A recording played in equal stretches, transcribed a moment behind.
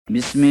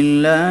بسم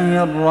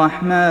الله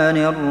الرحمن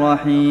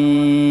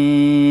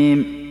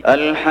الرحيم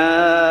الحاقة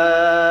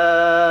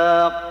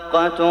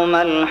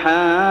ما الحاقة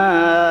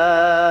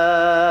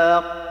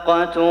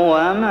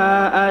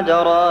وما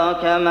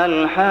أدراك ما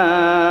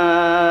الحاقة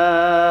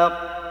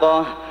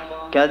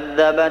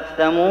كذبت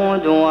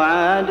ثمود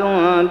وعاد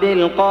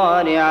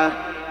بالقارعة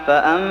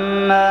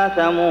فأما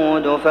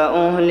ثمود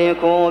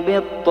فأهلكوا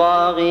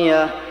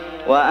بالطاغية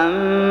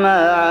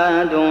وأما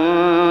عاد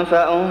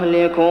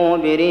فأهلكوا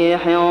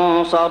بريح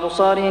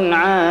صرصر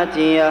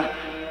عاتية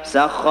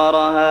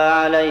سخرها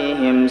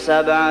عليهم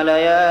 7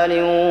 ليال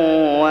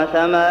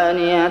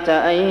و8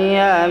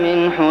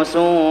 أيام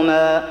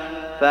حسوما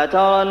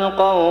فترى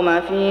القوم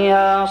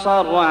فيها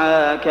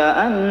صرعى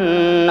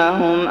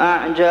كأنهم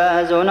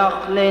أعجاز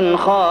نخل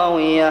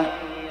خاوية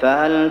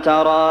فهل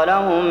ترى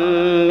لهم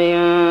من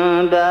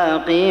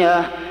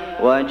باقية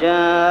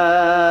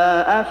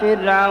وجاء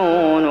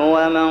فرعون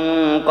ومن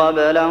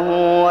قبله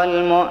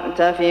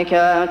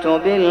والمؤتفكات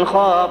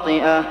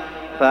بالخاطئة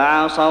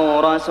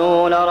فعصوا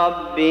رسول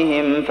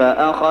ربهم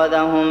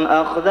فأخذهم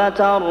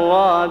أخذة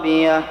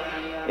رابية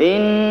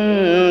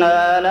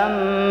إنا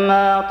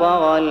لما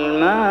طغى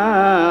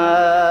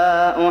الماء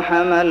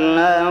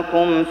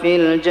حملناكم في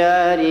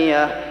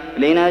الجارية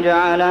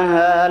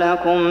لنجعلها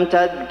لكم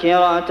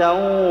تذكرة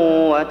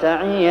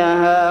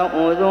وتعيها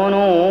أذن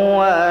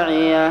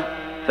واعية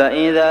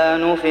فإذا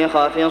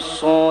نفخ في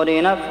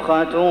الصور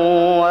نفخة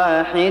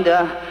واحدة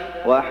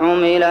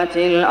وحملت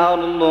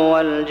الأرض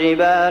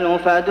والجبال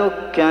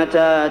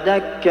فدكتا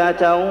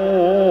دكة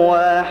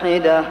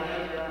واحدة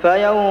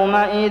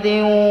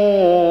فيومئذ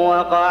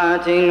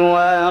وقعت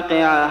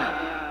الواقعة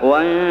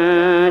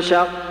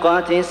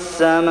وانشقت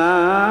السماء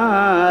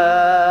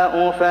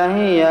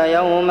فهي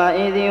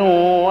يومئذ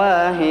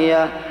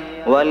واهية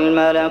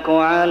والملك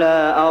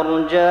على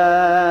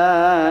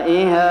أرجائها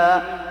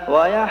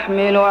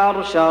ويحمل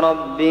عرش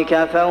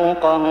ربك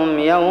فوقهم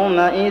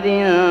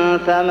يومئذ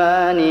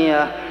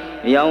 8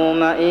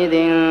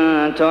 يومئذ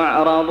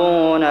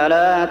تعرضون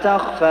لا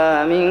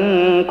تخفى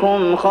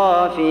منكم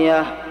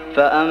خافية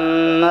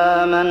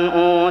فأما من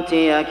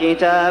أوتي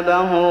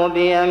كتابه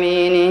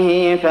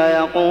بيمينه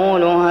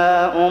فيقول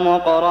هاؤم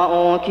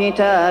اقرءوا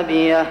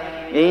كتابيه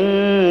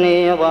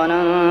إني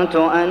ظننت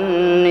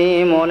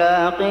أني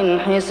ملاق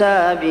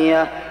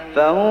حسابيه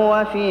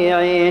فهو في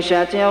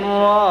عيشة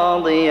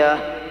راضية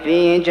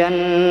في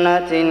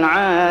جنة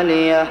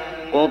عالية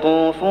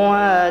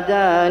قطوفها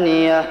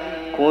دانية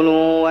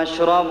كلوا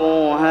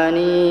واشربوا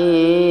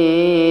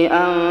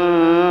هنيئا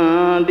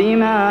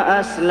بما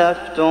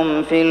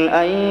أسلفتم في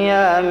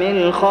الأيام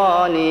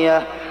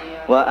الخالية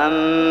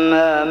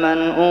وأما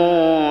من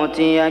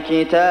أوتي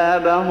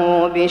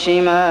كتابه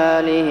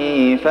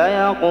بشماله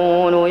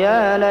فيقول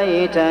يا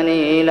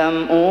ليتني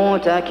لم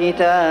أوت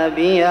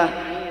كتابيه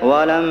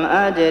ولم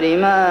أدر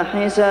ما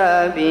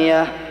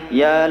حسابيه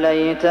يا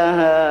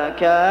ليتها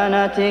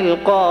كانت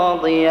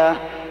القاضية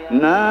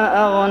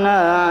ما أغنى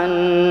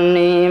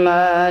عني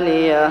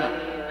ماليه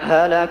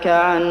هلك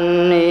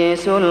عني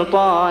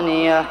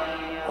سلطانيه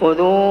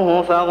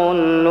خذوه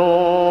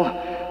فغلوه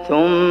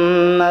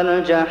ثم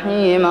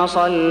الجحيم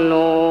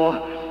صلوه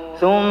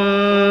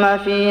ثم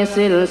في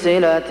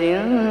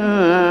سلسلة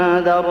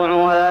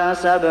ذرعها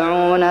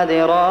 70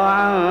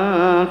 ذراعا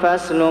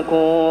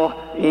فاسلكوه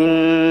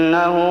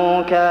إنه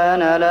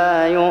كان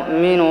لا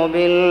يؤمن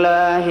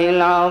بالله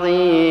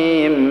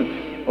العظيم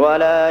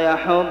ولا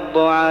يحض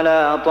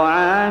على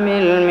طعام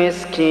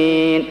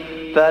المسكين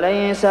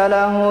فليس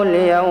له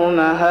اليوم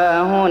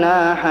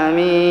هاهنا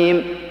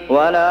حميم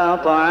ولا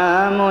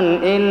طعام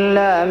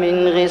إلا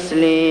من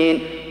غسلين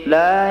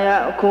لا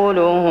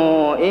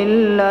يأكله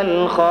إلا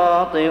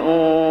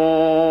الخاطئون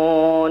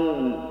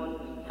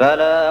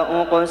فلا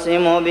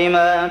أقسم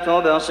بما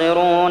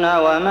تبصرون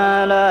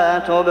وما لا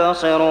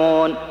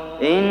تبصرون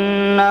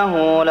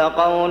إنه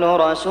لقول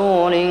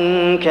رسول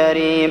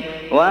كريم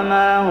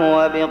وما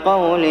هو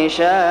بقول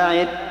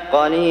شاعر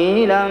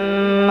قليلا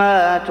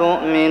ما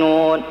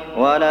تؤمنون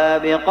ولا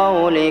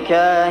بقول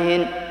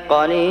كاهن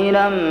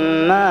قليلا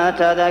ما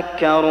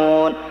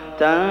تذكرون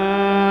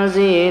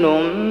تنزيل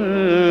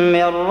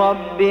من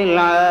رب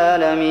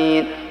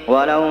العالمين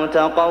ولو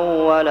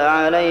تقول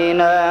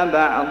علينا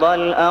بعض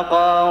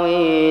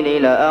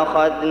الأقاويل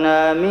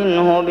لأخذنا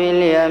منه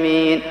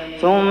باليمين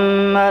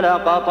ثم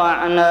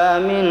لقطعنا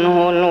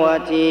منه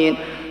الوتين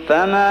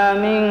فما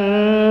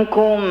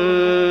منكم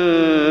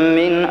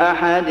من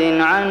أحد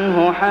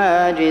عنه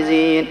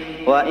حاجزين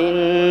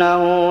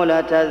وإنه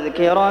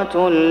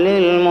لتذكرة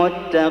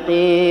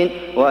للمتقين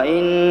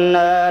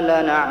وإنا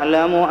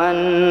لنعلم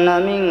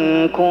أن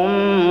منكم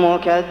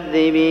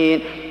مكذبين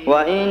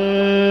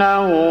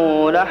وإنه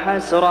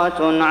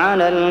لحسرة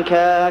على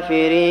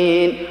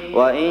الكافرين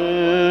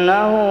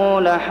وإنه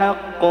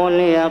لحق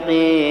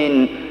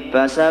اليقين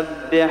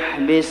فسبح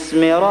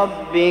باسم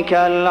ربك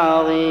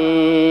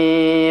العظيم